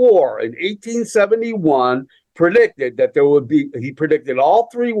Civil War in 1871, predicted that he predicted all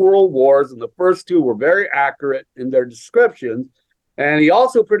 3 world wars, and the first 2 were very accurate in their descriptions. And he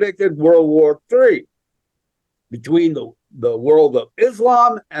also predicted World War III between the world of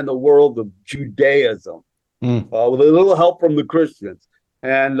Islam and the world of Judaism, with a little help from the Christians.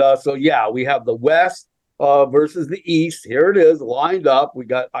 And we have the West versus the East. Here it is, lined up. We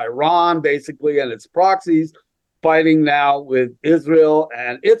got Iran, basically, and its proxies fighting now with Israel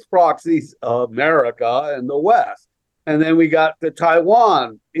and its proxies, America and the West. And then we got the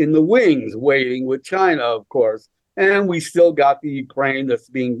Taiwan in the wings waiting with China, of course. And we still got the Ukraine that's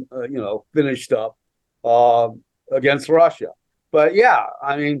being, finished up against Russia. But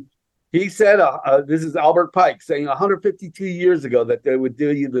he said, this is Albert Pike saying 152 years ago that they would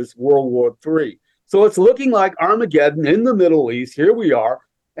do this World War III. So it's looking like Armageddon in the Middle East. Here we are.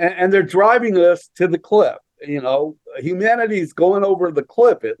 And they're driving us to the cliff. Humanity is going over the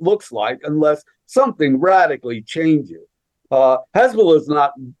cliff, it looks like, unless something radically changes. Hezbollah is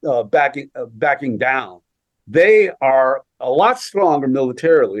not backing down. They are a lot stronger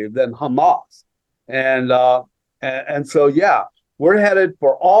militarily than Hamas. And so, we're headed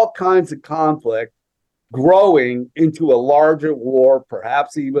for all kinds of conflict, growing into a larger war,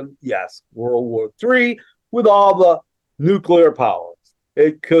 perhaps even, World War III with all the nuclear powers.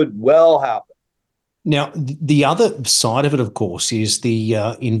 It could well happen. Now, the other side of it, of course, is the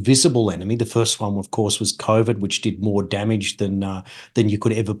invisible enemy. The first one, of course, was COVID, which did more damage than you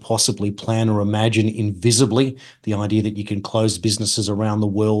could ever possibly plan or imagine invisibly. The idea that you can close businesses around the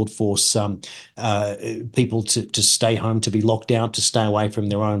world, force people to stay home, to be locked out, to stay away from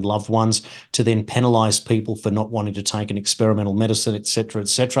their own loved ones, to then penalise people for not wanting to take an experimental medicine, et cetera, et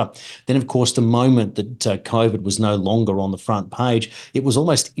cetera. Then, of course, the moment that COVID was no longer on the front page, it was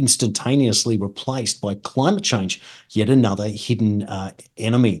almost instantaneously replaced by climate change, yet another hidden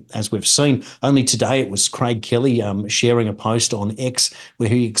enemy, as we've seen. Only today it was Craig Kelly sharing a post on X where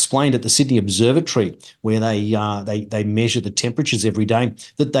he explained at the Sydney Observatory, where they measure the temperatures every day,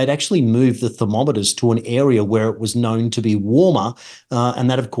 that they'd actually moved the thermometers to an area where it was known to be warmer, and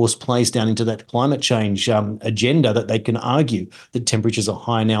that, of course, plays down into that climate change agenda that they can argue that temperatures are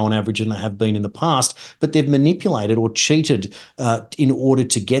higher now on average than they have been in the past, but they've manipulated or cheated in order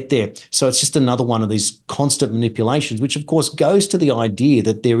to get there. So it's just another one of these constant manipulations, which of course goes to the idea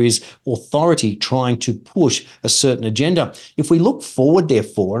that there is authority trying to push a certain agenda. If we look forward,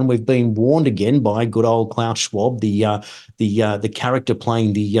 therefore, and we've been warned again by good old Klaus Schwab, the character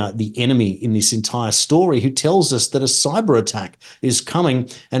playing the enemy in this entire story, who tells us that a cyber attack is coming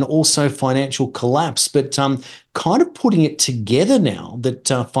and also financial collapse, but kind of putting it together now that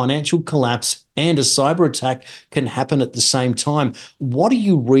financial collapse and a cyber attack can happen at the same time. What are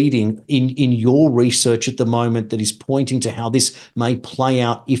you reading in your research at the moment that is pointing to how this may play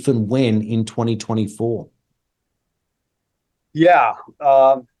out if and when in 2024? Yeah.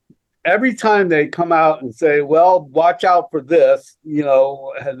 Every time they come out and say, well, watch out for this,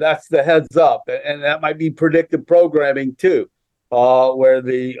 that's the heads up. And that might be predictive programming too, where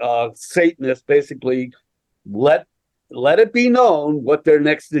the Satanists basically let it be known what their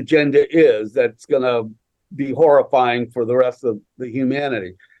next agenda is that's going to be horrifying for the rest of the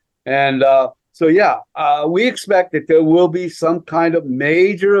humanity. And we expect that there will be some kind of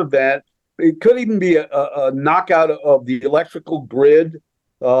major event. It could even be a knockout of the electrical grid,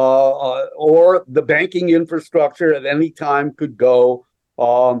 or the banking infrastructure at any time could go.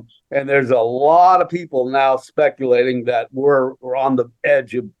 And there's a lot of people now speculating that we're on the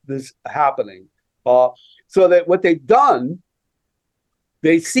edge of this happening. So that what they've done,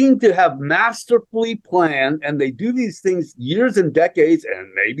 they seem to have masterfully planned, and they do these things years and decades,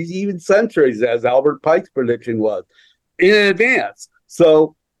 and maybe even centuries, as Albert Pike's prediction was, in advance.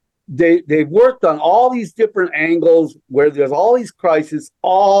 So they've worked on all these different angles where there's all these crises,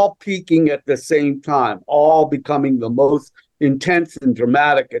 all peaking at the same time, all becoming the most intense and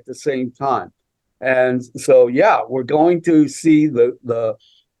dramatic at the same time. And so, we're going to see the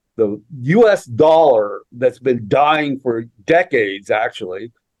U.S. dollar that's been dying for decades,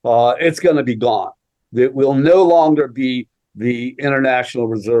 actually, it's going to be gone. It will no longer be the international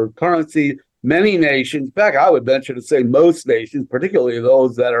reserve currency. Many nations, in fact, I would venture to say most nations, particularly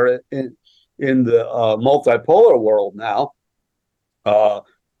those that are in the multipolar world now,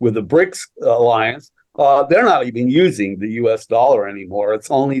 with the BRICS alliance, they're not even using the U.S. dollar anymore. It's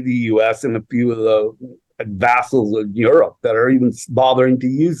only the U.S. and a few of the vassals of Europe that are even bothering to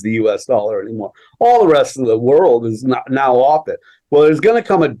use the U.S. dollar anymore. All the rest of the world is now off it. Well, there's going to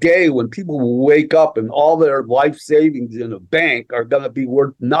come a day when people will wake up and all their life savings in a bank are going to be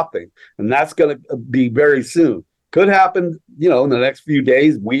worth nothing. And that's going to be very soon. Could happen, in the next few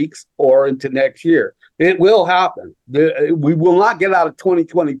days, weeks, or into next year. It will happen. We will not get out of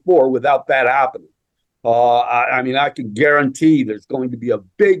 2024 without that happening. I can guarantee there's going to be a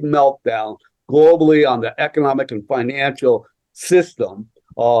big meltdown globally on the economic and financial system,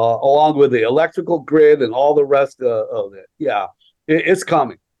 along with the electrical grid and all the rest of it. Yeah, it's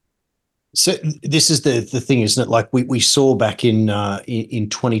coming. So this is the thing, isn't it? Like we saw back in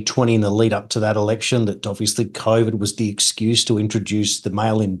 2020 in the lead up to that election that obviously COVID was the excuse to introduce the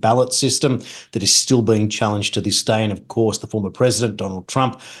mail-in ballot system that is still being challenged to this day. And of course, the former president, Donald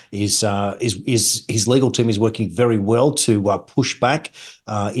Trump, is his legal team is working very well to push back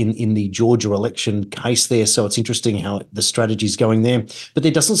in the Georgia election case there. So it's interesting how the strategy is going there. But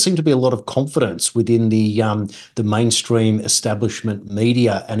there doesn't seem to be a lot of confidence within the mainstream establishment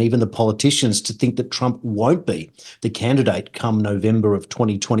media and even the politicians to think that Trump won't be the candidate come November of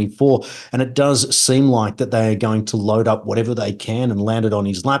 2024. And it does seem like that they are going to load up whatever they can and land it on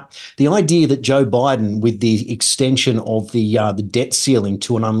his lap. The idea that Joe Biden, with the extension of the debt ceiling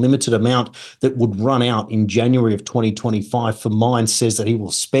to an unlimited amount that would run out in January of 2025 for mine, says that he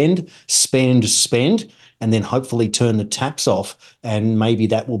will spend. and then hopefully turn the taps off, and maybe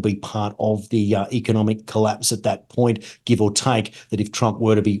that will be part of the economic collapse at that point, give or take, that if Trump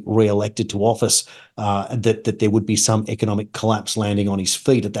were to be re-elected to office, that there would be some economic collapse landing on his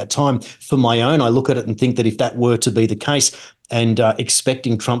feet at that time. For my own, I look at it and think that if that were to be the case, and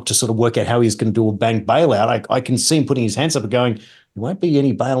expecting Trump to sort of work out how he's going to do a bank bailout, I can see him putting his hands up and going, there won't be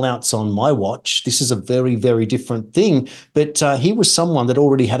any bailouts on my watch. This is a very, very different thing. But he was someone that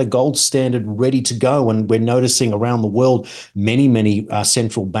already had a gold standard ready to go. And we're noticing around the world, many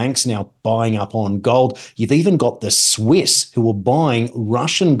central banks now buying up on gold. You've even got the Swiss who are buying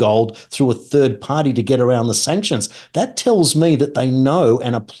Russian gold through a third party to get around the sanctions. That tells me that they know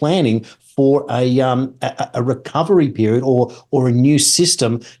and are planning for a recovery period or a new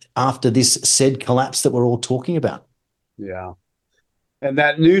system after this said collapse that we're all talking about. Yeah. And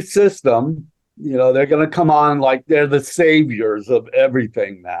that new system, they're going to come on like they're the saviors of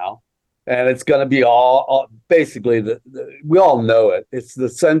everything now. And it's going to be all basically, we all know it. It's the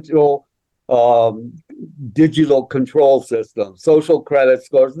central digital control system, social credit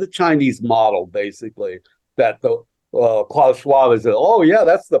scores, the Chinese model, basically, that the Klaus Schwab is, oh, yeah,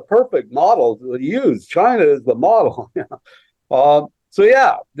 that's the perfect model to use. China is the model. So,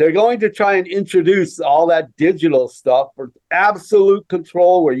 yeah, they're going to try and introduce all that digital stuff for absolute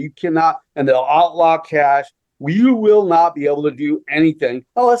control where you cannot, and they'll outlaw cash. You will not be able to do anything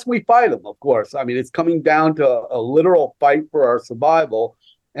unless we fight them, of course. I mean, it's coming down to a literal fight for our survival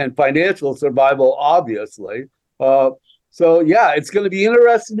and financial survival, obviously. So, yeah, it's going to be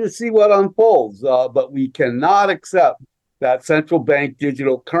interesting to see what unfolds, but we cannot accept that central bank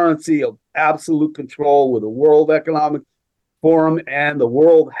digital currency of absolute control with the World Economic Forum and the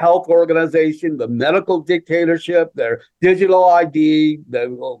World Health Organization, the medical dictatorship, their digital ID. They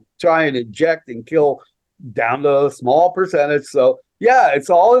will try and inject and kill down to a small percentage. So, yeah,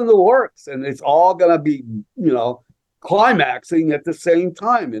 it's all in the works, and it's all going to be, climaxing at the same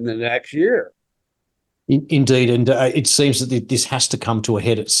time in the next year. Indeed, and it seems that this has to come to a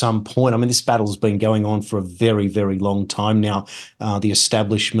head at some point. I mean, this battle's been going on for a very, very long time now, the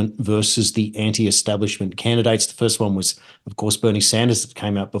establishment versus the anti-establishment candidates. The first one was, of course, Bernie Sanders, that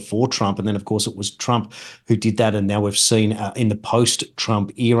came out before Trump, and then, of course, it was Trump who did that, and now we've seen in the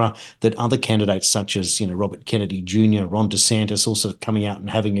post-Trump era that other candidates such as, Robert Kennedy Jr., Ron DeSantis also coming out and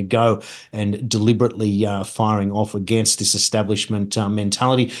having a go and deliberately firing off against this establishment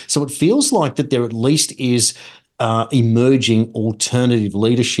mentality. So it feels like that there at least is emerging alternative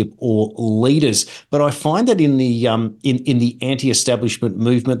leadership or leaders, but I find that in the anti-establishment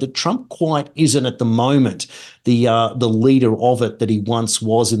movement that Trump quite isn't at the moment the leader of it that he once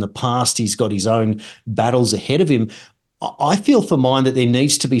was in the past. He's got his own battles ahead of him. I feel for mine that there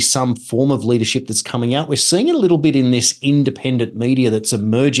needs to be some form of leadership that's coming out. We're seeing it a little bit in this independent media that's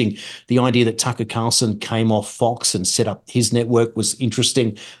emerging. The idea that Tucker Carlson came off Fox and set up his network was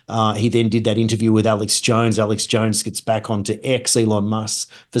interesting. He then did that interview with Alex Jones. Alex Jones gets back onto X. Elon Musk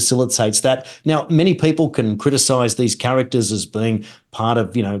facilitates that. Now, many people can criticize these characters as being part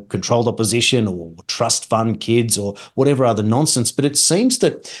of, controlled opposition or trust fund kids or whatever other nonsense. But it seems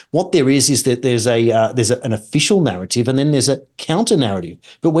that what there is that there's an official narrative and then there's a counter narrative.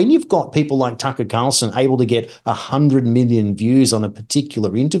 But when you've got people like Tucker Carlson able to get 100 million views on a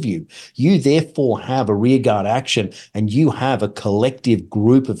particular interview, you therefore have a rearguard action and you have a collective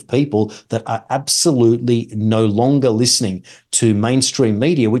group of people that are absolutely no longer listening to mainstream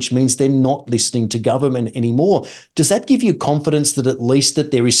media, which means they're not listening to government anymore. Does that give you confidence that at least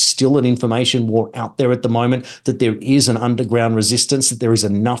that there is still an information war out there at the moment, that there is an underground resistance, that there is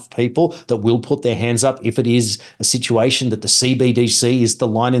enough people that will put their hands up if it is a situation that the CBDC is the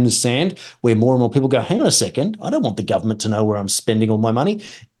line in the sand where more and more people go, hang on a second, I don't want the government to know where I'm spending all my money.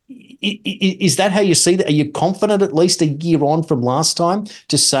 Is that how you see that? Are you confident at least a year on from last time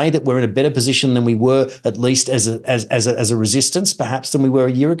to say that we're in a better position than we were at least as a resistance, perhaps than we were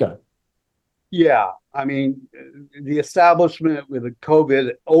a year ago? Yeah, I mean, the establishment with the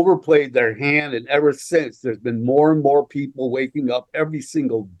COVID overplayed their hand, and ever since there's been more and more people waking up every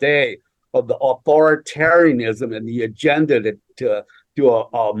single day of the authoritarianism and the agenda to do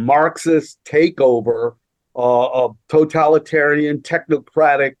a Marxist takeover of totalitarian,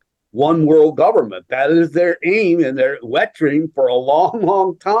 technocratic, one world government. That is their aim and their wet dream for a long,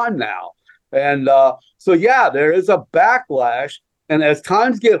 long time now. And so, yeah, there is a backlash. And as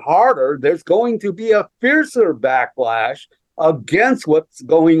times get harder, there's going to be a fiercer backlash against what's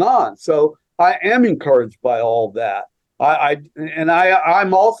going on. So I am encouraged by all that.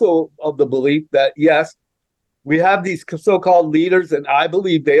 I'm also of the belief that, yes, we have these so-called leaders, and I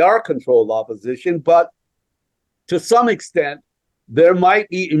believe they are controlled opposition, but to some extent, there might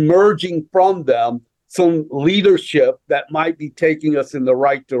be emerging from them some leadership that might be taking us in the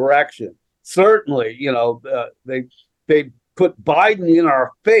right direction. Certainly, they put Biden in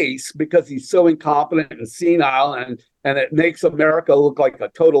our face because he's so incompetent and senile, and it makes America look like a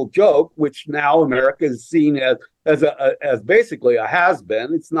total joke, which now America is seen as basically a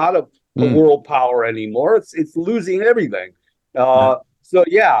has-been. It's not a world power anymore. It's losing everything. So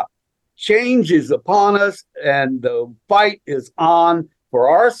yeah, change is upon us, and the fight is on for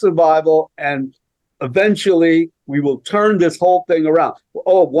our survival, and eventually we will turn this whole thing around.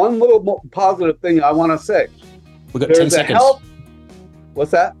 Oh, one little positive thing I want to say. We've got 10 seconds.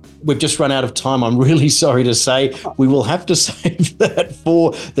 What's that? We've just run out of time. I'm really sorry to say. We will have to save that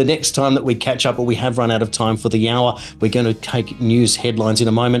for the next time that we catch up, but we have run out of time for the hour. We're going to take news headlines in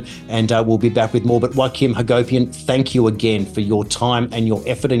a moment, and we'll be back with more. But Joachim Hagopian, thank you again for your time and your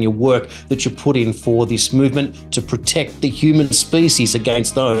effort and your work that you put in for this movement to protect the human species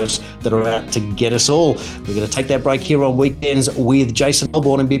against those that are out to get us all. We're going to take that break here on Weekends with Jason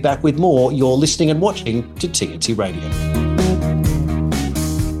Olbourne and be back with more. You're listening and watching to TNT Radio.